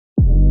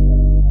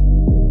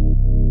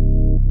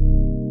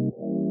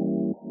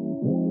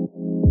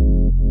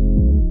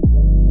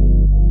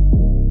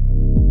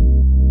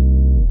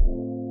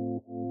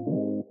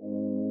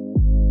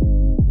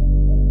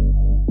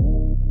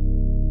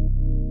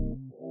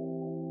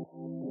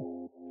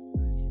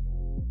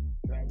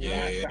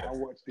I sat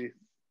and watched this.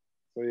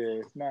 So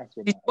yeah, it's nice.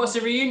 Did you watch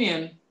the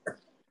reunion?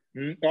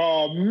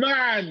 Oh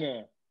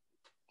man,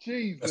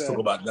 Jesus. Let's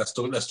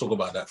talk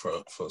about that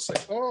for a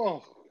second.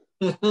 Oh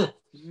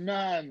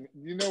man,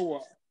 you know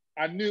what?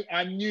 I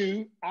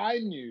knew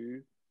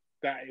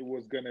that it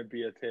was gonna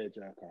be a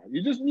tearjerker.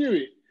 You just knew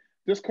it,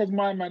 just because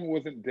my man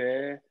wasn't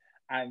there,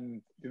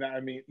 and you know what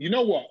I mean. You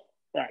know what?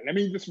 Right, let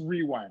me just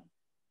rewind.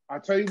 I'll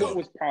tell you what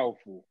was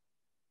powerful.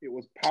 It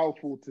was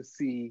powerful to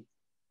see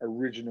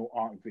original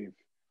Aunt Viv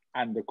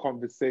and the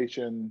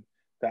conversation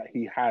that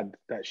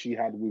she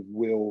had with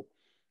Will,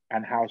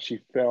 and how she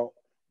felt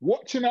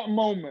watching that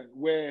moment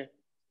where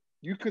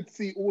you could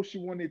see all she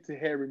wanted to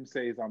hear him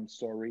say is, "I'm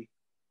sorry."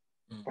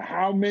 For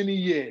how many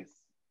years?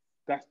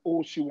 That's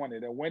all she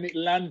wanted. And when it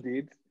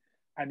landed,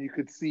 and you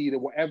could see that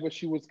whatever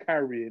she was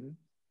carrying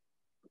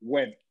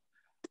went.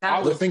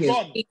 That was the thing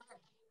fun.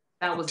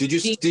 That was. Did you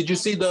see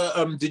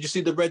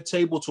the Red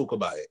Table talk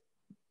about it?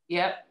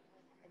 Yep.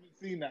 I haven't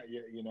seen that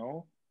yet, you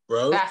know,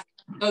 bro. That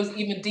goes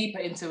even deeper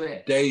into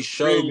it. They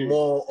show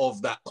more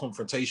of that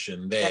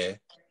confrontation there. Yeah.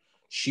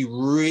 She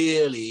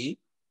really.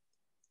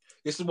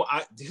 This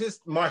is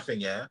my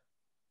thing, yeah.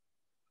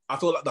 I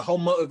feel like the whole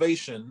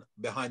motivation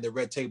behind the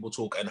Red Table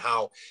talk and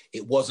how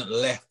it wasn't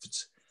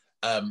left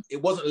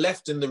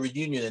in the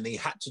reunion, and he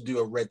had to do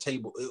a Red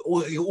Table.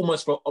 He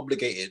almost felt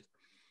obligated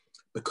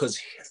because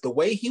the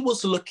way he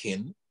was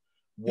looking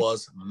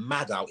was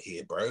mad out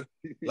here, bro.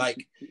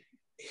 Like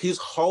his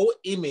whole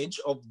image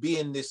of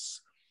being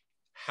this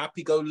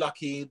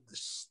happy-go-lucky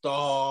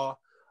star,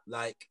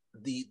 like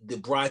the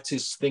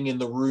brightest thing in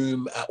the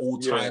room at all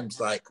times,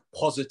 like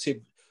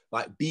positive,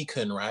 like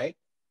beacon, right?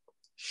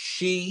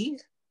 She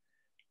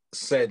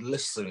said,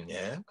 listen,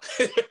 yeah.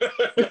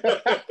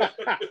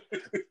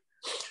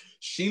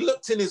 She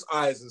looked in his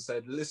eyes and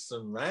said,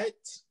 listen, right?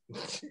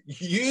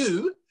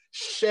 You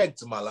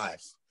shagged my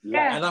life.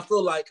 Yeah. And I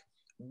feel like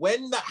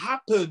when that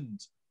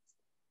happened,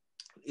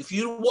 if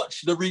you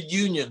watch the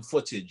reunion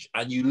footage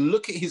and you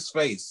look at his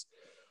face,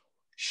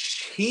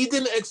 he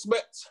didn't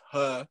expect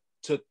her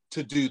to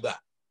do that.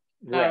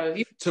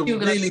 Right. To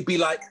really be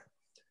like,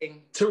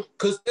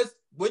 because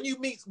when you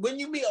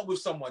meet up with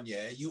someone,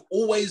 yeah, you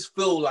always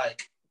feel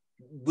like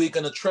we're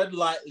gonna tread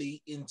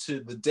lightly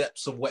into the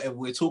depths of whatever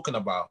we're talking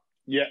about.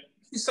 Yeah.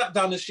 She sat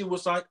down and she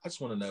was like, I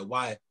just want to know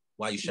why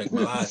you shagged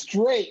my life.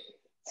 Straight.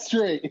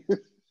 I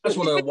just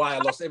want to know why I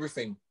lost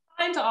everything.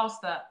 I'm trying to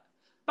ask that.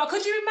 But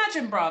could you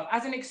imagine, bruv,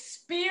 as an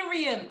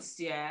experienced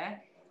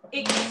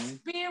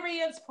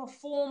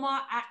performer,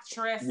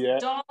 actress,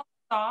 dancer,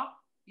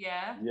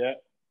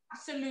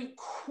 absolute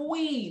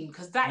queen,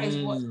 because that is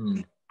what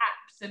she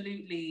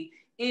absolutely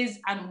is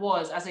and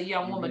was as a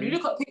young woman. You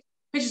look at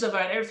pictures of her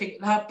and everything,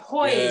 her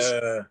poise.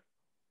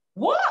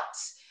 What?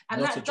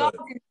 And Not that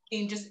dancing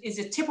scene just is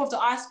the tip of the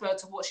iceberg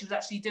to what she was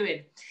actually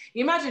doing.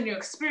 Imagine you're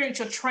experienced,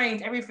 you're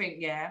trained,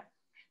 everything, yeah?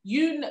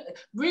 You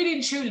really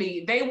and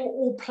truly, they were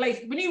all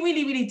placed, when you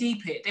really, really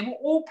deep it, they were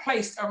all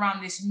placed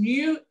around this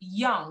new,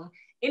 young,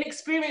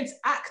 inexperienced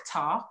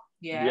actor,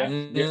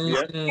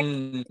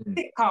 sitcom.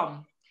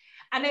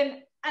 And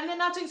then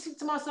I just think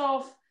to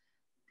myself,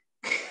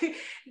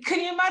 can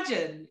you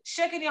imagine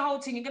shaking your whole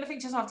thing? You're gonna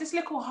think to yourself, this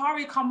little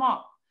Hari come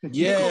up,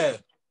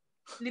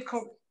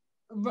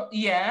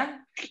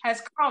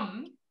 has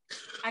come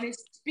and is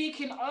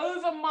speaking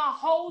over my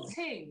whole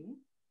thing.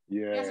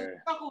 He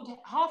hasn't struggled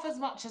half as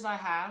much as I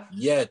have.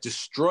 Yeah,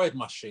 destroyed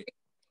my shit.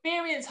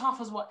 Experience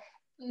half as what.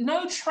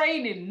 No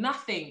training,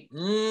 nothing.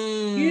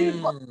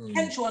 You've got the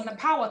potential and the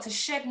power to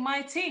shag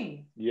my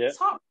thing. Yeah.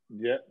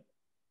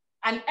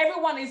 And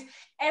everyone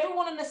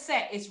on the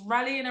set is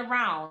rallying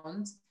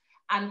around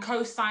and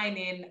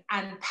co-signing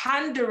and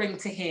pandering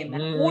to him.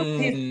 And all of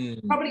his,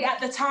 probably at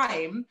the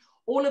time,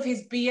 all of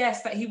his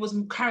BS that he was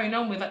carrying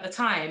on with at the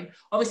time,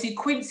 obviously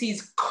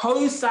Quincy's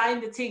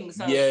co-signed the thing.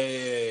 So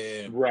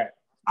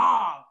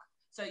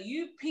so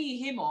you pee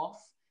him off,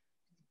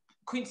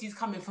 Quincy's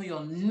coming for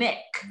your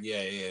neck.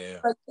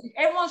 So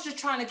everyone's just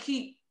trying to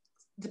keep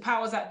the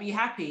powers that be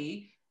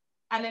happy,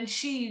 and then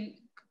she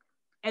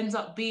ends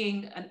up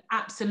being an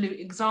absolute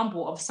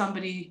example of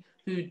somebody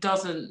who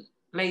doesn't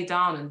lay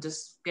down and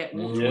just get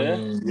walked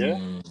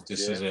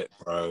This is it,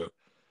 bro.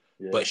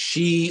 But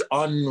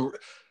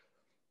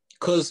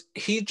because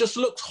he just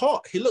looks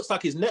hot. He looks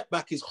like his neck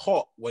back is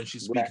hot when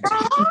she's speaking to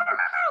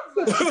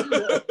him.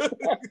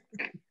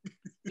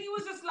 He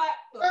was just like,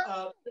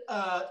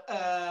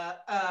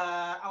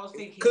 I was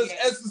thinking. Because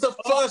it's the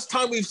first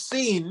time we've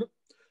seen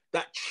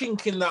that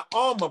chink in that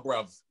armor,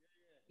 bruv.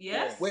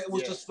 Yes. Where it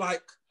was just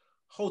like,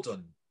 hold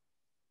on,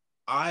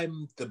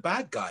 I'm the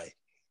bad guy.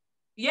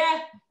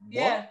 Yeah.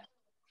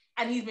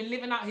 And he's been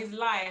living out his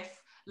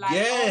life like,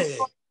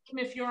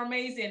 if you're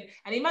amazing.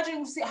 And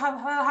imagine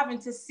her having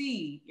to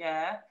see,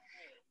 my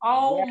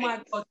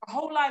God, the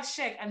whole life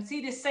shake, and see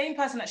this same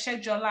person that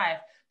shagged your life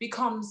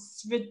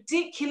becomes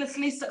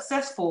ridiculously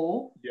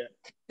successful.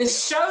 The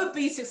show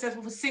be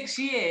successful for 6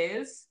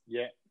 years.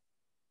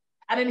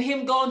 And then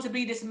him go on to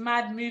be this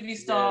mad movie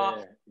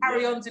star,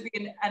 carry on to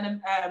be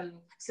an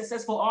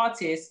successful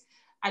artist.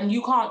 and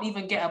you can't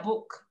even get a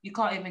book. You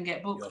can't even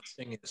get booked. Your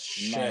thing is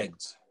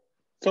shagged.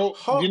 So,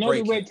 do you know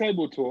the Red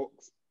Table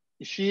Talks?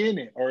 Is she in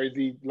it, or is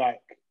he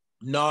like?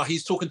 Nah,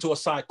 he's talking to a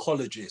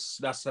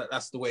psychologist. That's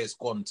the way it's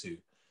gone to,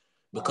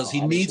 because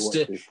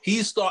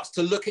he starts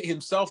to look at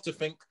himself to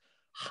think,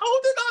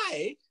 how did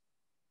I,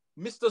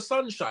 Mr.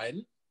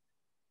 Sunshine,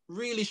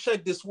 really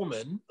shag this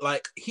woman?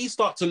 Like, he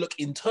starts to look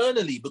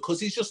internally because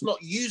he's just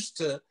not used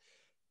to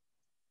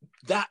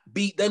that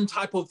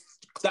type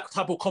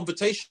of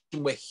conversation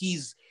where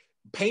he's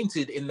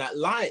painted in that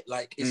light.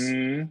 Like,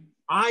 it's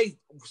as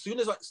soon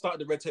as I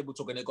started the Red Table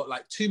Talk and it got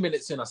like 2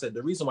 minutes in, I said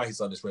the reason why he's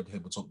done this Red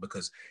Table Talk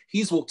because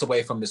he's walked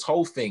away from this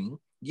whole thing.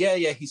 Yeah,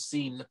 he's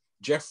seen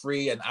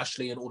Jeffrey and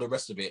Ashley and all the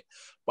rest of it,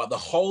 but the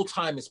whole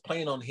time it's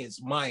playing on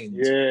his mind.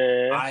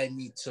 Yeah, I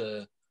need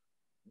to.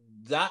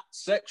 That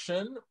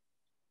section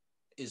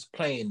is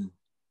playing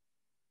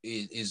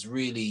is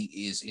really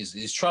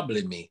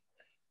troubling me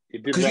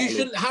because you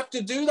shouldn't have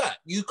to do that.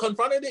 You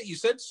confronted it. You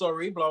said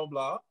sorry, blah blah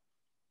blah.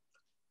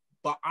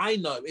 But I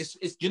know it's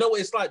you know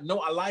what it's like. No,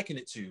 I liken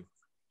it to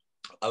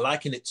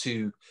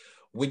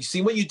when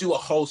you do a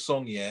whole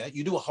song, yeah,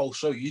 you do a whole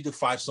show, you do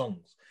 5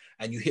 songs,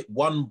 and you hit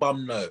one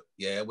bum note,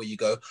 yeah, where you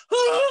go,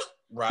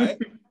 right?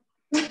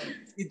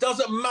 It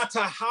doesn't matter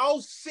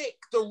how sick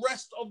the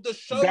rest of the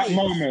show is. That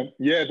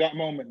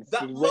moment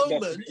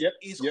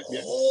is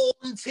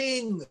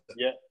haunting.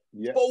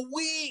 Yeah. For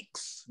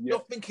weeks. Yeah.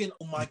 You're thinking,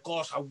 oh my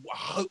gosh, I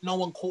hope no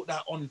one caught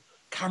that on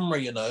camera,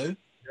 you know?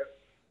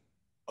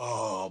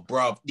 Oh,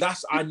 bruv,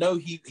 I know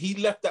he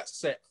left that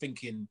set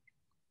thinking,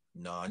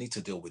 no, I need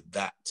to deal with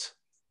that.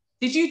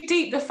 Did you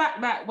deep the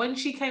fact that when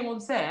she came on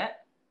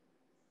set,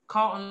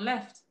 Carlton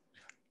left?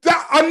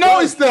 That I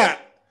noticed that.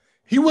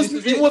 He was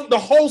the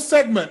whole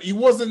segment, he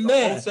wasn't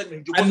there.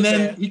 And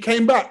then he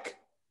came back.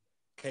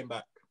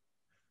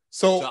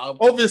 So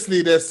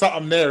obviously there's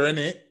something there, isn't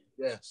it?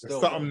 Yeah,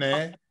 there's something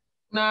there.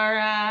 All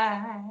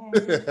right.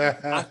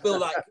 I feel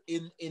like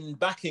in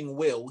backing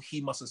Will,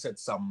 he must have said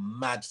some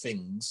mad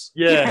things.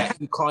 Yeah. That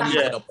he can't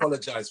even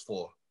apologize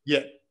for.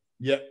 Yeah.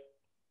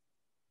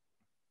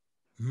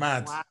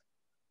 Mad. Wow.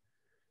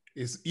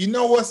 You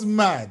know what's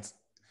mad?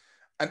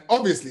 And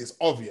obviously it's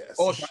obvious.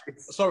 Or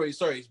sorry.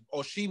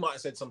 Or she might have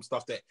said some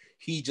stuff that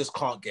he just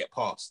can't get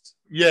past.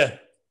 Yeah.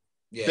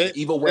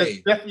 Either way.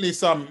 There's definitely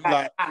some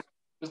like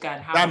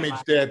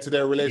damage there to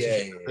their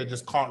relationship. They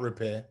just can't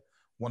repair.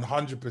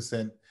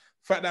 100%.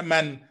 The fact that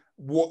man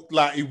walked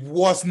like he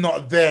was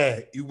not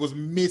there. He was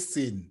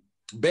missing.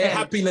 Bare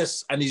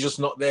happiness and he's just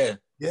not there.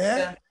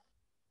 Yeah.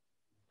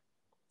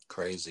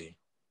 Crazy.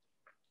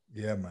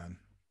 Yeah, man.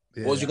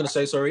 Yeah. What was you going to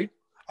say, sorry?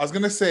 I was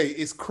going to say,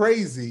 it's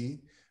crazy,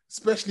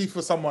 especially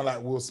for someone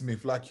like Will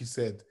Smith, like you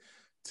said,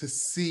 to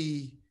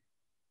see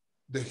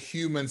the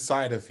human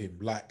side of him.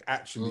 Like,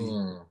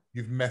 actually,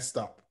 you've messed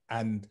up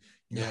and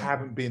you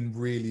haven't been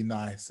really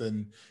nice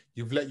and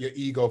you've let your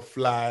ego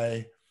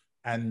fly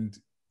and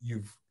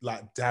you've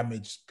like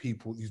damaged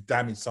people, you've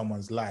damaged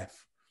someone's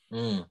life.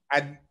 And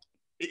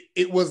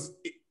it's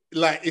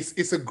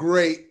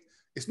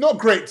not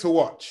great to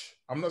watch.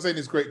 I'm not saying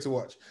it's great to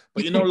watch,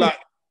 but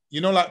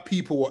like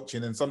people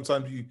watching, and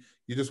sometimes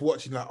you're just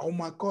watching like, oh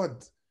my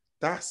God,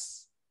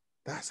 that's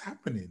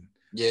happening.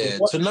 Yeah,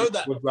 to know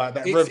that was like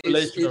that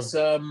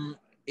revelation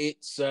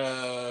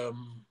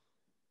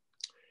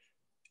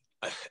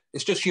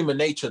it's just human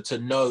nature to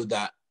know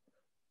that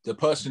the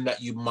person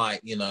that you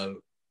might,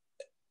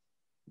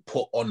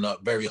 put on a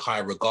very high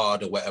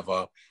regard or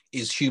whatever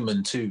is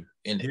human too,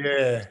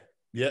 innit?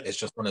 Yeah. It's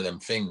just one of them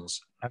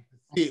things. And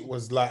it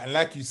was like, and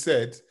like you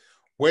said,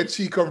 when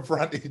she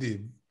confronted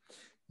him,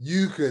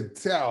 you could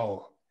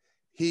tell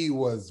he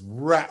was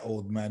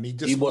rattled, man.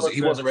 He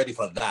wasn't ready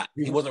for that.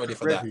 He wasn't ready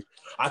for that.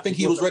 I think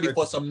he was ready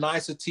for some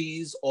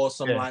niceties or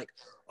some like,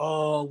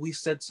 oh, we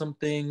said some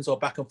things or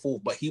back and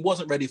forth, but he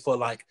wasn't ready for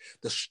like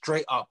the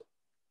straight up,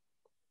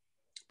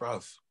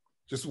 bruv.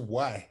 Just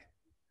why?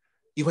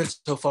 You went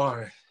so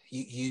far.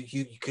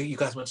 You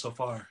guys went so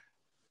far.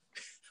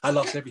 I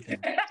lost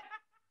everything.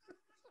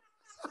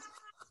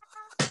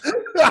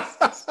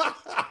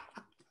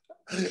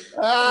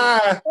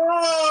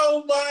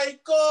 Oh my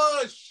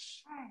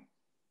gosh.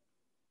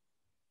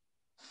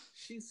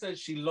 She said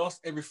she lost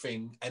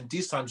everything, and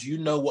these times you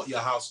know what your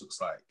house looks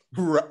like.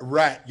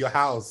 Right, your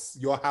house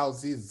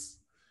is.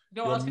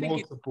 No, I was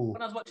thinking,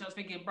 when I was watching, I was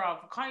thinking, bro,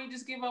 can't you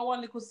just give her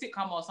one little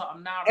sitcom or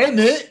something now? Ain't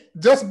it?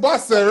 Just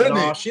bust her, ain't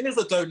it? She needs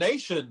a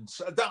donation.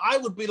 I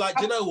would be like,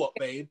 you know what,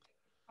 babe?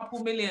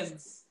 Couple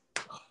millions.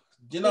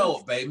 You know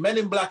what, babe? Men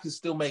in Black is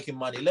still making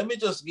money. Let me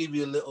just give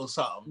you a little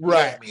something.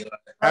 Right.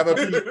 Have a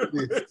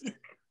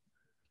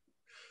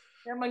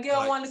Yeah, man, get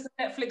one little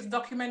Netflix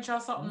documentary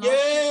or something.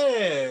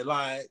 Yeah,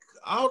 like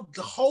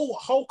the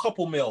whole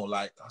couple meal.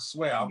 Like, I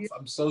swear,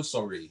 I'm so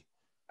sorry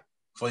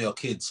for your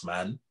kids,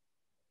 man.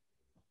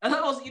 And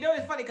I was,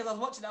 it's funny because I was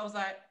watching it, I was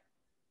like,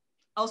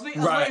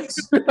 right.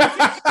 Say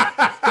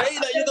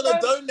that you're gonna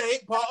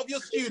donate part of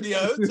your studio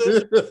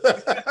to.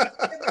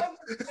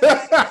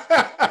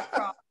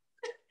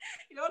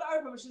 You know what I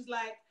opened? She's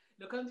like,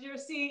 look under your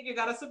seat, you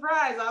got a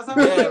surprise or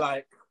something. Yeah,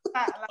 like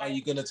Are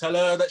you gonna tell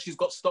her that she's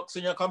got stocks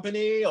in your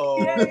company, or?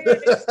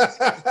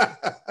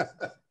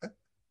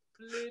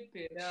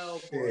 Flipping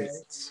hell, boy.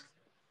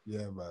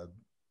 Yeah, man.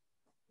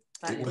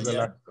 That It is was a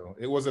last though.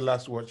 It was a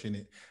last watching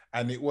it,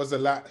 and it was a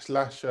last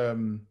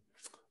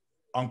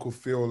Uncle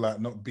Phil like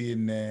not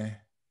being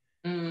there,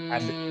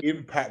 and the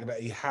impact that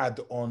he had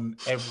on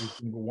every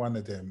single one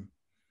of them.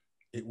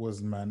 It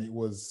was, man. It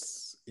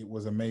was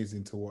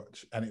amazing to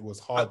watch, and it was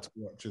hard to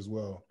watch as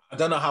well. I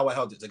don't know how I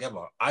held it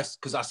together.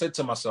 Because I said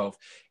to myself,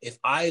 if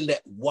I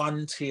let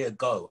one tear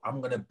go,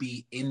 I'm gonna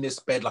be in this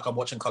bed like I'm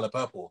watching Color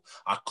Purple.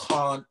 I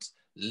can't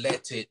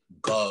let it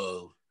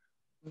go.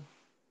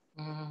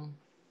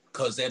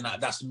 Because then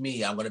that's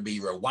me. I'm gonna be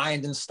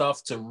rewinding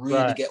stuff to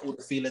really get all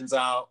the feelings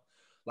out.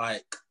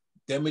 Like,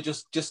 then we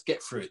just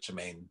get through it,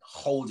 Jermaine.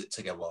 Hold it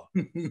together.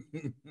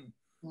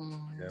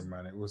 Yeah,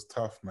 man. It was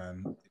tough,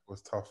 man. It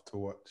was tough to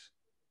watch.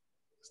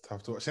 It's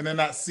tough to watch. And then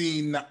that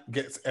scene that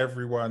gets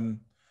everyone,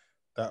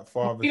 that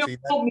father scene.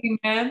 Me,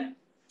 man.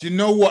 Do you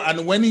know what?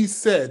 And when he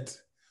said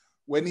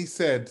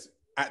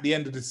at the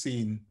end of the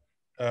scene,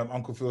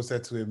 Uncle Phil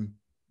said to him,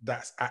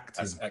 "That's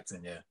acting." That's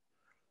acting, yeah.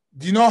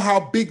 Do you know how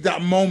big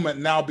that moment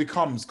now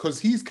becomes? Because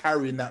he's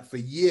carrying that for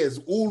years.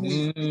 All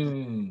we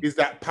see is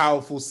that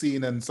powerful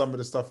scene and some of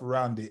the stuff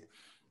around it.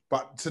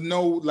 But to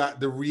know like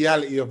the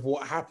reality of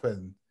what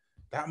happened,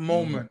 that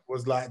moment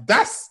was like,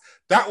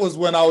 that was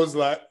when I was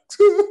like,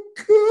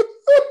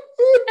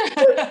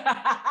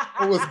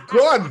 I was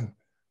gone.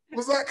 It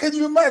was like, can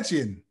you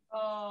imagine?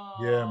 Oh,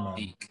 yeah,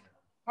 man.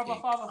 Proper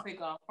father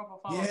figure.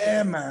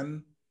 Yeah,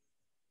 man.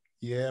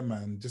 Yeah,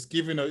 man. Just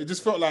giving it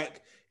just felt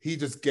like he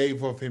just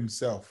gave of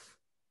himself.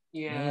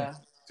 Yeah.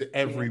 To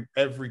every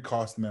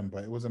cast member.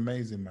 It was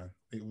amazing, man.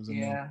 It was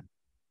amazing. Yeah.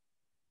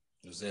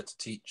 He was there to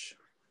teach.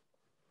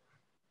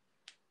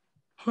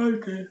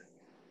 Okay.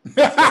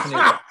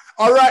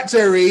 All right,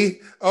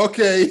 Jerry.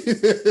 Okay.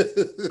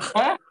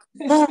 I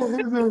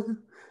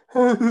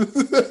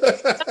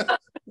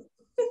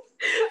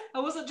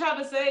wasn't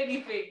trying to say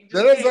anything.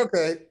 That's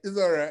okay. It's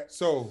all right.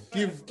 So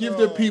give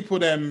the people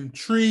them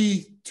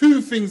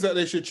two things that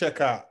they should check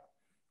out: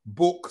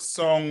 book,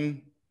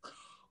 song,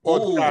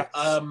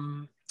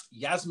 podcast.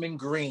 Yasmin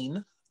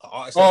Green,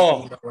 artist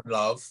that we know and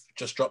love,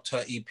 just dropped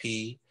her EP.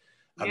 Yes.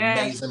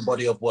 Amazing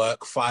body of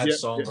work. 5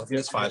 songs. I think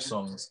it's 5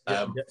 songs.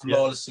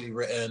 Flawlessly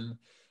written,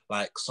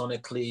 like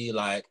sonically,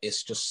 like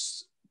it's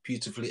just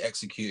beautifully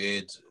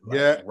executed.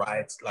 Like,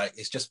 right, like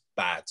it's just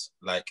bad.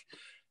 Like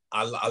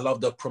I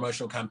love the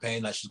promotional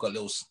campaign. Like she's got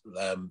little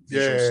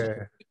visuals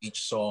for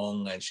each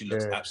song, and she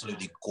looks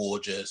absolutely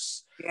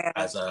gorgeous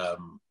as a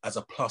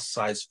plus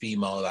size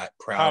female. Like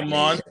proudly. Come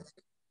on.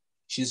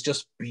 She's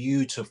just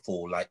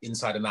beautiful, like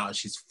inside and out, and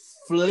she's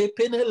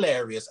flipping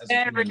hilarious as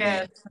a human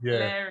being.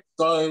 Yeah.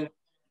 So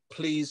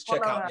please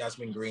check out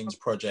Yasmin Green's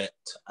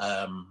project,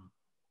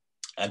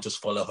 and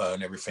just follow her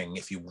and everything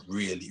if you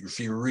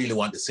really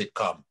want the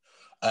sitcom.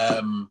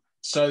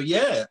 So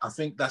yeah, I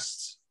think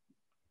that's.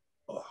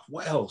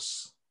 What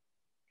else?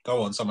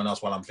 Go on, someone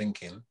else while I'm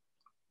thinking.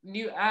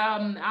 New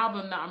album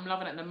that I'm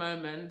loving at the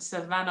moment,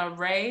 Savannah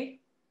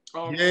Ray. I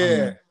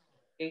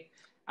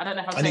don't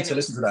know if I need to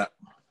listen to that.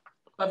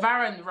 But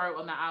Varun wrote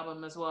on that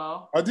album as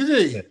well. Oh, did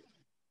he?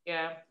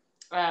 Yeah.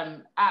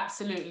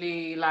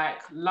 Absolutely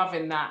like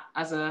loving that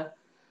as a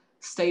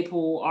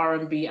staple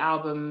R&B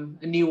album,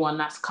 a new one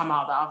that's come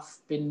out that I've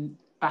been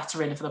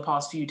battering for the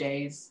past few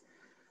days.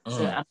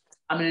 So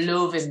I'm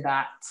loving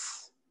that.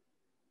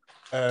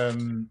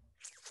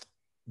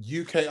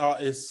 UK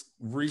artist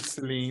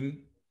Splain'in,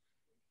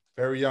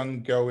 very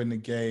young girl in the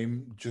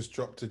game, just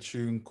dropped a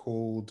tune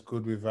called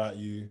Good Without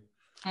You.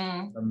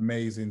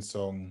 Amazing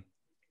song.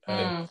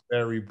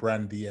 Very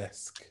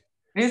Brandy-esque.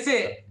 Is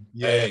it?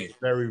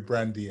 Very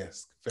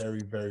Brandy-esque.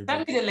 Very, very.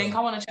 Send me the link. I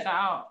want to check that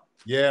out.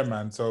 Yeah,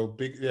 man. So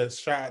big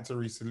shout out to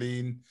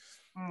Splain'in.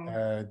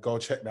 Go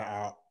check that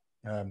out.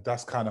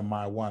 That's kind of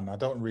my one. I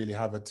don't really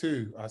have a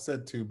 2. I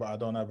said 2, but I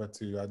don't have a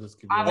 2. I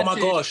just give you oh my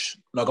gosh.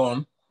 No, go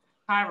on.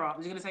 Kyra.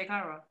 Was you going to say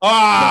Kyra?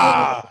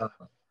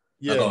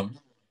 Yeah. No, go on.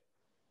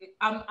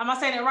 Am I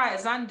saying it right?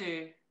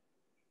 Xanadu,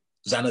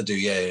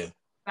 yeah.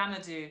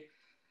 Xanadu.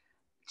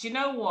 Do you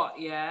know what?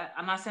 Yeah,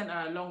 and I sent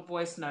her a long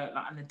voice note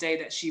like on the day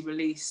that she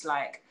released.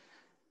 Like,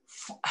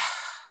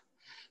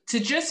 to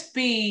just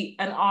be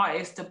an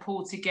artist to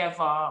pull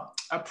together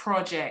a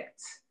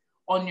project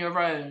on your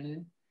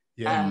own,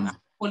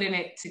 pulling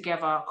it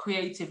together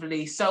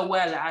creatively so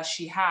well as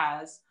she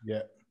has,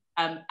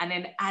 and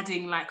then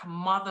adding like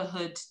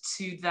motherhood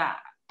to that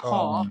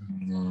part.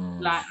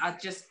 Like, I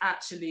just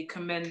actually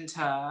commend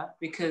her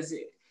because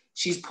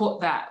she's put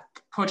that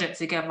project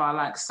together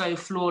like so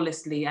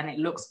flawlessly, and it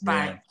looks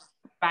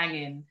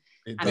banging.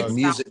 With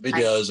music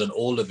videos and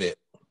all of it.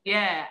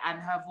 Yeah, and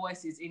her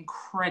voice is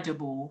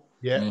incredible.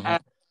 So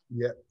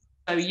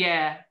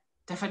yeah,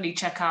 definitely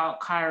check out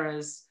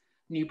Kyra's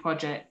new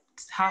project.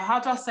 How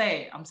do I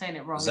say it? I'm saying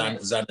it wrong.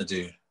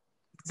 Xanadu.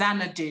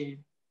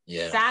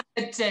 Yeah.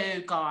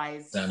 Xanadu,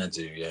 guys.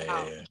 Xanadu,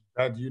 yeah.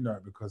 How do you know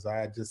it? Because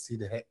I just see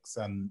the hex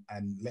and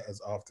letters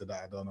after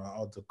that. I don't know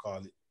how to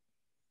call it.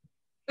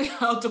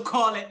 How to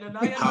call it?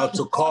 No, you're How not.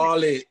 to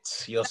call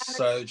it? You're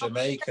so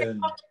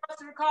Jamaican.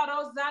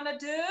 Ricardo,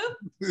 Xanadu.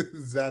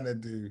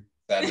 Xanadu.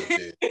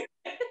 Xanadu.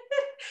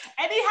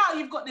 Anyhow,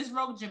 you've got this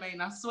wrong, Jermaine,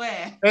 I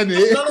swear. No,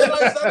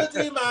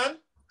 Xanadu, man.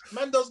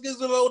 Man does gives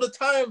them all the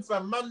time,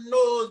 fam. Man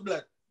knows,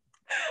 blood.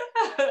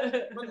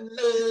 Man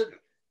knows.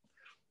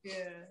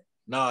 Yeah.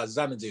 Nah,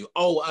 Xanadu.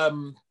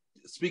 Oh,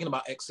 speaking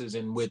about exes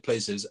in weird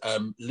places,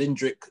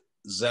 Lindrick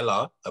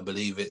Zeller, I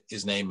believe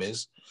his name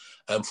is,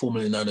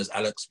 formerly known as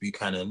Alex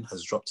Buchanan,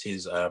 has dropped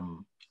his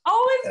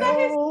is that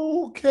his?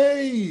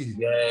 Okay.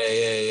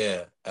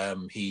 Yeah.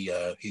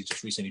 He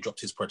just recently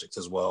dropped his project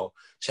as well.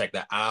 Check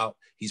that out.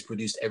 He's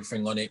produced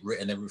everything on it,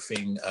 written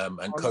everything,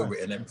 and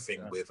co-written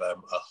everything with a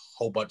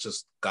whole bunch of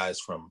guys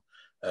from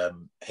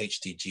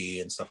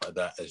HTG and stuff like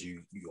that, as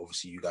you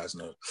obviously you guys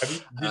know.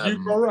 Did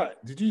you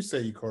co-write? Did you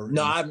say you co-write?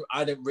 No,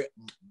 I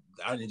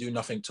didn't do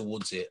nothing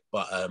towards it,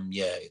 but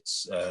yeah,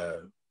 it's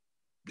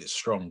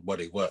strong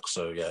body work.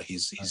 So yeah,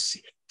 he's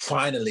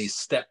finally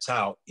stepped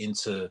out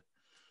into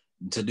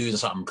doing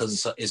something,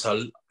 because it's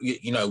a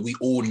we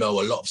all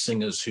know a lot of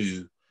singers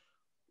who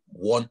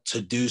want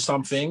to do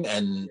something,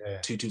 and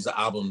Tutu's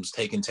album's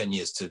taken 10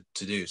 years to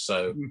do.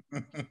 So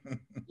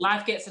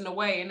Life gets in the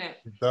way, innit?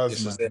 It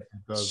does, man. It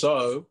does.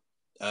 So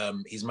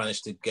he's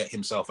managed to get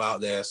himself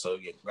out there. So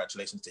yeah,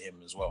 congratulations to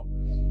him as well.